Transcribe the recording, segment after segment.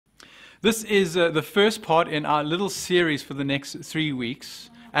This is the first part in our little series for the next 3 weeks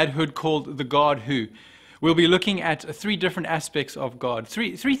at Hood called The God Who. We'll be looking at 3 different aspects of God,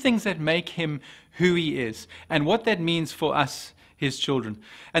 three things that make him who he is, and what that means for us, his children.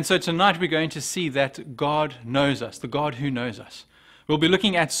 And so tonight we're going to see that God knows us, the God who knows us. We'll be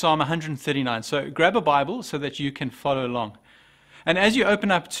looking at Psalm 139. So grab a Bible so that you can follow along. And as you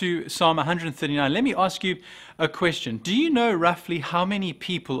open up to Psalm 139, let me ask you a question. Do you know roughly how many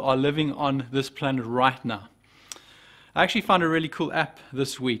people are living on this planet right now? I actually found a really cool app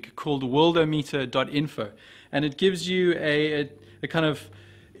this week called worldometer.info, and it gives you a kind of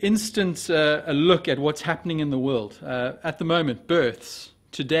instant a look at what's happening in the world. At the moment, births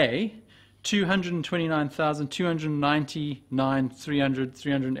today, 229,000, 299, 300,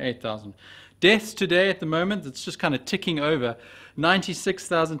 308,000. Deaths today at the moment, it's just kind of ticking over,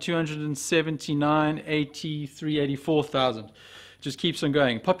 96,279, 83, 84,000. Just keeps on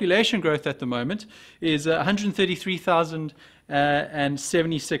going. Population growth at the moment is 133,000 and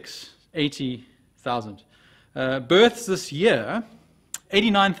 76, 80,000. Births this year,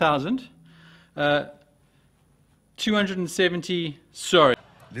 89,000, 270, sorry.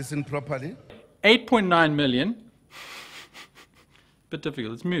 Listen properly. 8.9 million. Bit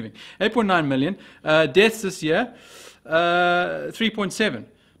difficult, it's moving. 8.9 million. Deaths this year, 3.7.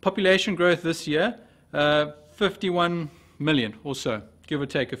 Population growth this year, 51 million or so, give or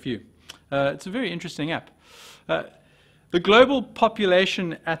take a few. It's a very interesting app. The global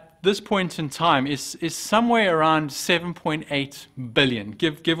population at this point in time is somewhere around 7.8 billion,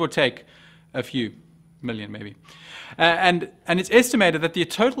 give or take a few million maybe. And it's estimated that the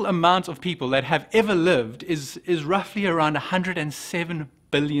total amount of people that have ever lived is roughly around 107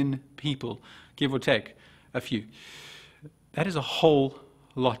 billion people, give or take a few. That is a whole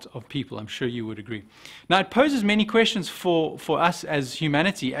lot of people, I'm sure you would agree. Now, it poses many questions for us as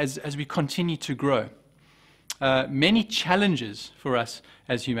humanity as we continue to grow. Many challenges for us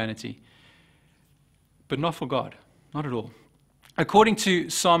as humanity, but not for God, not at all. According to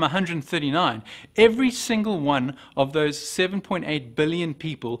Psalm 139, every single one of those 7.8 billion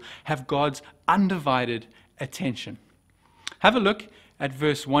people have God's undivided attention. Have a look at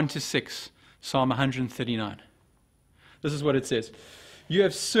verse 1 to 6, Psalm 139. This is what it says. You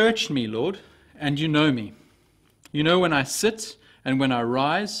have searched me, Lord, and you know me. You know when I sit and when I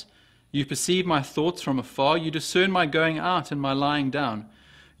rise. You perceive my thoughts from afar. You discern my going out and my lying down.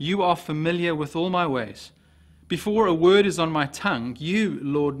 You are familiar with all my ways. Before a word is on my tongue, you,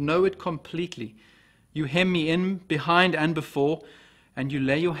 Lord, know it completely. You hem me in behind and before, and you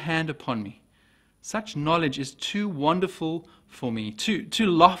lay your hand upon me. Such knowledge is too wonderful for me, too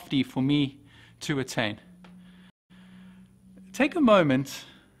lofty for me to attain. Take a moment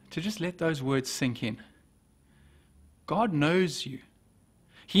to just let those words sink in. God knows you.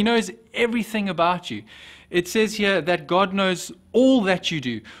 He knows everything about you. It says here that God knows all that you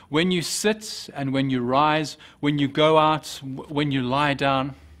do. When you sit and when you rise, when you go out, when you lie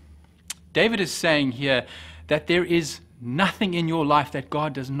down. David is saying here that there is nothing in your life that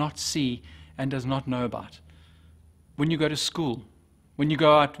God does not see and does not know about. When you go to school, when you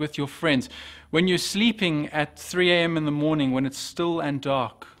go out with your friends, when you're sleeping at 3 a.m. in the morning when it's still and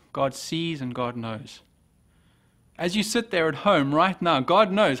dark, God sees and God knows. As you sit there at home right now,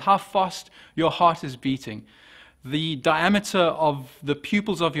 God knows how fast your heart is beating, the diameter of the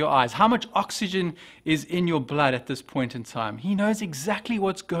pupils of your eyes, how much oxygen is in your blood at this point in time. He knows exactly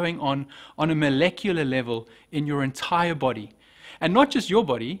what's going on a molecular level in your entire body. And not just your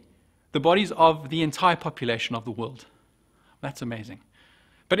body, the bodies of the entire population of the world. That's amazing.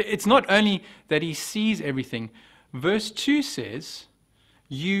 But it's not only that he sees everything. Verse 2 says,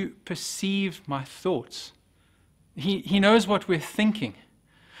 you perceive my thoughts. He knows what we're thinking.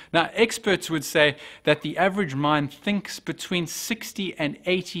 Now, experts would say that the average mind thinks between 60 and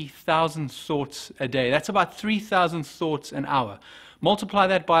 80,000 thoughts a day. That's about 3,000 thoughts an hour. Multiply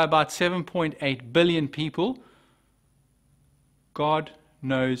that by about 7.8 billion people. God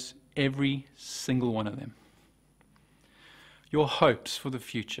knows every single one of them. Your hopes for the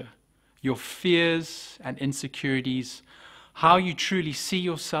future, your fears and insecurities, how you truly see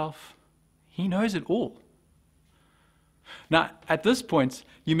yourself, he knows it all. Now, at this point,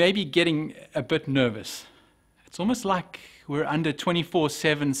 you may be getting a bit nervous. It's almost like we're under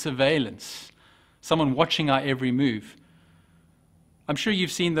 24/7 surveillance, someone watching our every move. I'm sure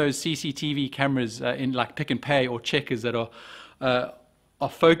you've seen those CCTV cameras in like Pick and Pay or Checkers that are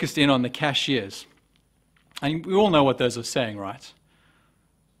focused in on the cashiers. And we all know what those are saying, right?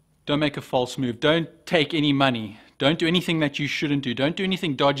 Don't make a false move. Don't take any money. Don't do anything that you shouldn't do. Don't do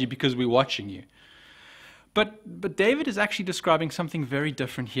anything dodgy because we're watching you. But David is actually describing something very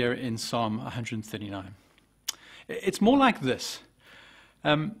different here in Psalm 139. It's more like this.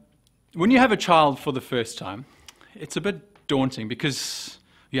 When you have a child for the first time, it's a bit daunting because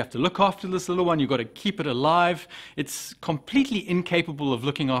you have to look after this little one. You've got to keep it alive. It's completely incapable of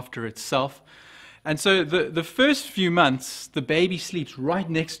looking after itself. And so the first few months, the baby sleeps right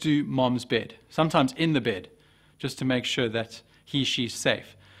next to mom's bed, sometimes in the bed, just to make sure that she's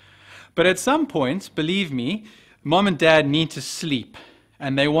safe. But at some point, believe me, mom and dad need to sleep,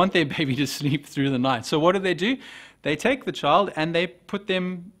 and they want their baby to sleep through the night. So what do? They take the child and they put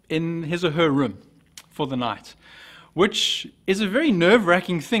them in his or her room for the night, which is a very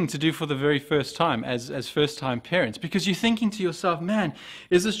nerve-wracking thing to do for the very first time as first-time parents, because you're thinking to yourself, man,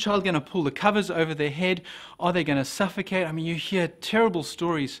 is this child going to pull the covers over their head? Are they going to suffocate? I mean, you hear terrible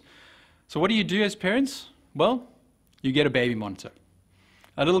stories. So what do you do as parents? Well, you get a baby monitor.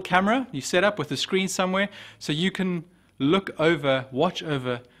 A little camera you set up with a screen somewhere so you can watch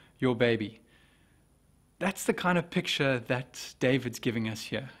over your baby. That's the kind of picture that David's giving us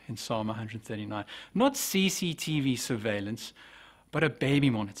here in Psalm 139. Not CCTV surveillance, but a baby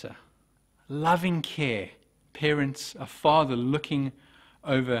monitor. Loving care. Parents, a father looking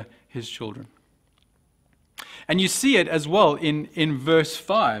over his children. And you see it as well in verse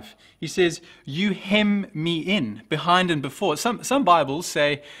 5. He says, you hem me in, behind and before. Some Bibles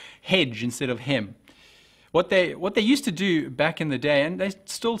say hedge instead of hem. What they used to do back in the day, and they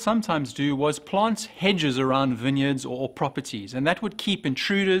still sometimes do, was plant hedges around vineyards or properties. And that would keep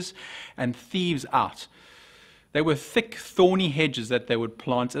intruders and thieves out. They were thick, thorny hedges that they would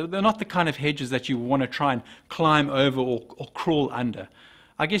plant. They're not the kind of hedges that you want to try and climb over or crawl under.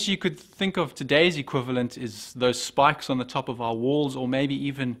 I guess you could think of today's equivalent is those spikes on the top of our walls, or maybe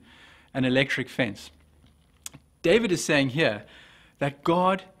even an electric fence. David is saying here that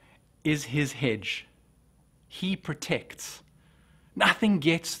God is his hedge. He protects. Nothing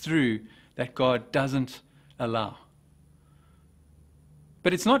gets through that God doesn't allow.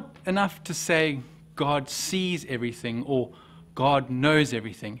 But it's not enough to say God sees everything or God knows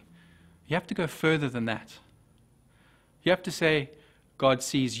everything. You have to go further than that. You have to say, God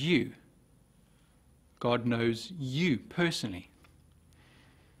sees you. God knows you personally.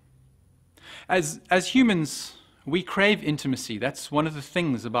 As humans, we crave intimacy. That's one of the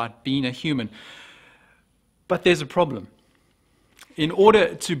things about being a human. But there's a problem. In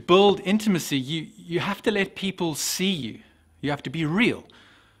order to build intimacy, you have to let people see you. You have to be real.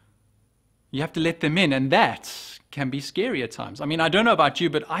 You have to let them in, and that can be scary at times. I mean, I don't know about you,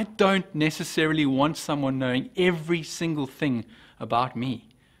 but I don't necessarily want someone knowing every single thing about me.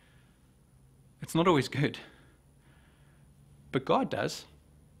 It's not always good. But God does.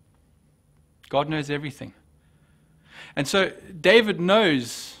 God knows everything. And so David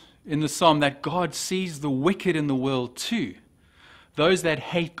knows in the psalm that God sees the wicked in the world too. Those that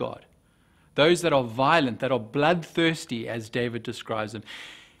hate God. Those that are violent, that are bloodthirsty, as David describes them.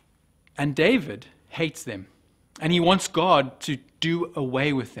 And David hates them. And he wants God to do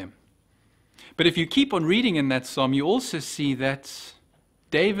away with them. But if you keep on reading in that psalm, you also see that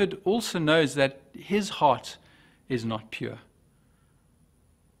David also knows that his heart is not pure.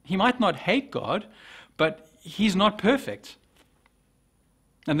 He might not hate God, but he's not perfect.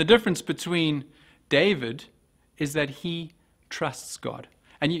 And the difference between David is that he trusts God.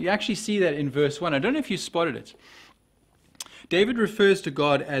 And you actually see that in verse 1. I don't know if you spotted it. David refers to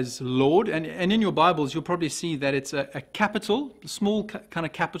God as Lord, and in your Bibles you'll probably see that it's a capital, small kind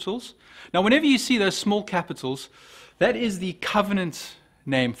of capitals. Now whenever you see those small capitals, that is the covenant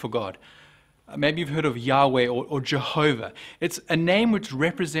name for God. Maybe you've heard of Yahweh or Jehovah. It's a name which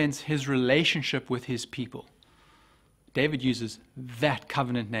represents his relationship with his people. David uses that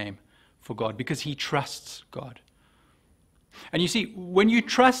covenant name for God because he trusts God. And you see, when you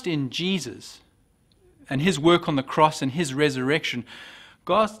trust in Jesus and his work on the cross and his resurrection,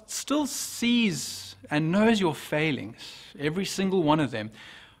 God still sees and knows your failings, every single one of them,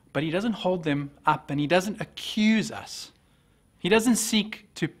 but he doesn't hold them up and he doesn't accuse us. He doesn't seek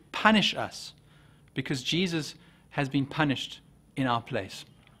to punish us because Jesus has been punished in our place.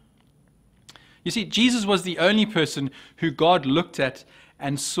 You see, Jesus was the only person who God looked at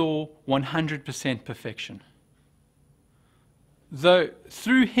and saw 100% perfection. Though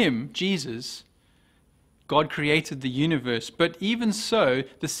through him, Jesus, God created the universe, but even so,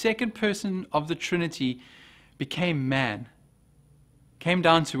 the second person of the Trinity became man, came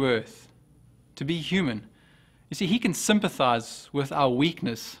down to earth to be human. You see, he can sympathize with our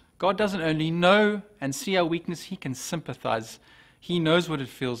weakness. God doesn't only know and see our weakness, he can sympathize. He knows what it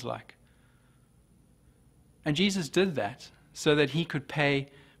feels like. And Jesus did that so that he could pay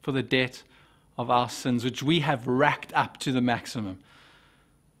for the debt of our sins, which we have racked up to the maximum.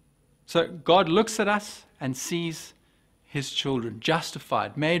 So God looks at us and sees his children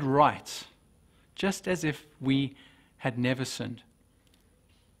justified, made right, just as if we had never sinned.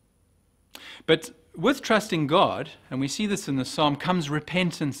 But with trusting God, and we see this in the psalm, comes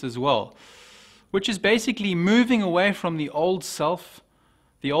repentance as well, which is basically moving away from the old self,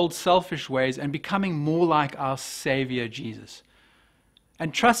 the old selfish ways, and becoming more like our Savior Jesus.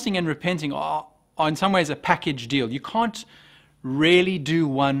 And trusting and repenting are in some ways a package deal. You can't really do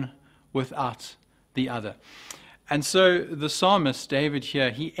one without the other. And so the psalmist, David here,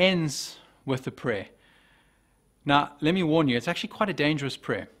 he ends with a prayer. Now, let me warn you, it's actually quite a dangerous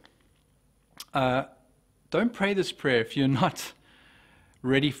prayer. Don't pray this prayer if you're not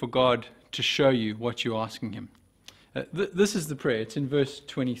ready for God to show you what you're asking him. This is the prayer. It's in verse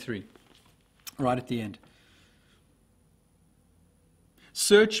 23, right at the end.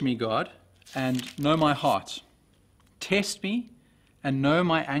 Search me, God, and know my heart. Test me and know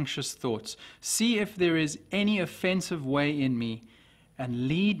my anxious thoughts. See if there is any offensive way in me, and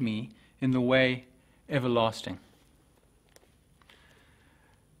lead me in the way everlasting.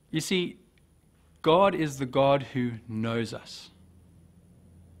 You see, God is the God who knows us.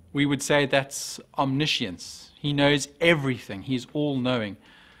 We would say that's omniscience. He knows everything. He's all-knowing.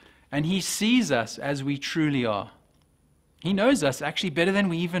 And he sees us as we truly are. He knows us actually better than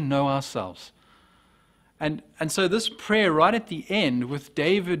we even know ourselves. And so this prayer right at the end, with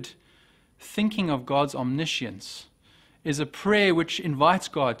David thinking of God's omniscience, is a prayer which invites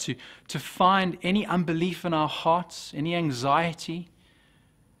God to find any unbelief in our hearts, any anxiety,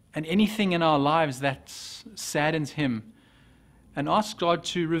 and anything in our lives that saddens him, and ask God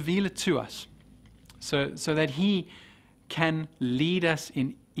to reveal it to us so that he can lead us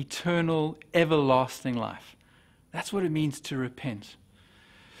in eternal, everlasting life. That's what it means to repent.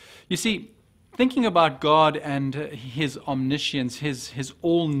 You see, thinking about God and his omniscience, his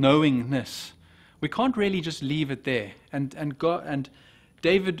all-knowingness, we can't really just leave it there. And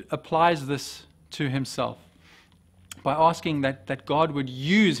David applies this to himself by asking that God would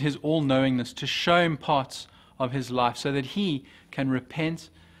use his all-knowingness to show him parts of his life so that he can repent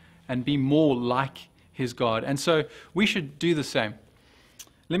and be more like his God. And so we should do the same.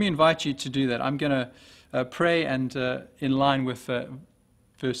 Let me invite you to do that. I'm going to pray and in line with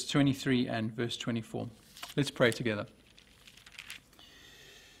verse 23 and verse 24. Let's pray together.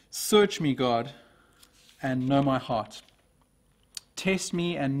 Search me, God, and know my heart. Test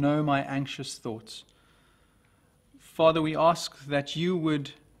me and know my anxious thoughts. Father, we ask that you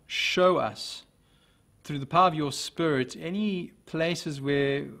would show us, through the power of your Spirit, any places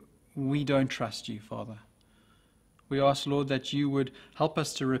where we don't trust you, Father. We ask, Lord, that you would help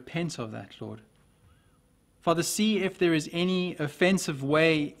us to repent of that, Lord. Father, see if there is any offensive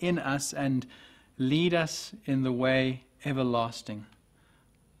way in us and lead us in the way everlasting.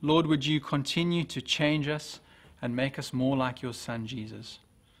 Lord, would you continue to change us and make us more like your Son, Jesus?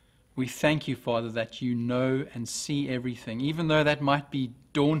 We thank you, Father, that you know and see everything, even though that might be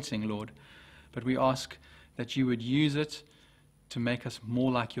daunting, Lord. But we ask that you would use it to make us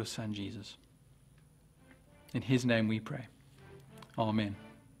more like your Son, Jesus. In his name we pray. Amen.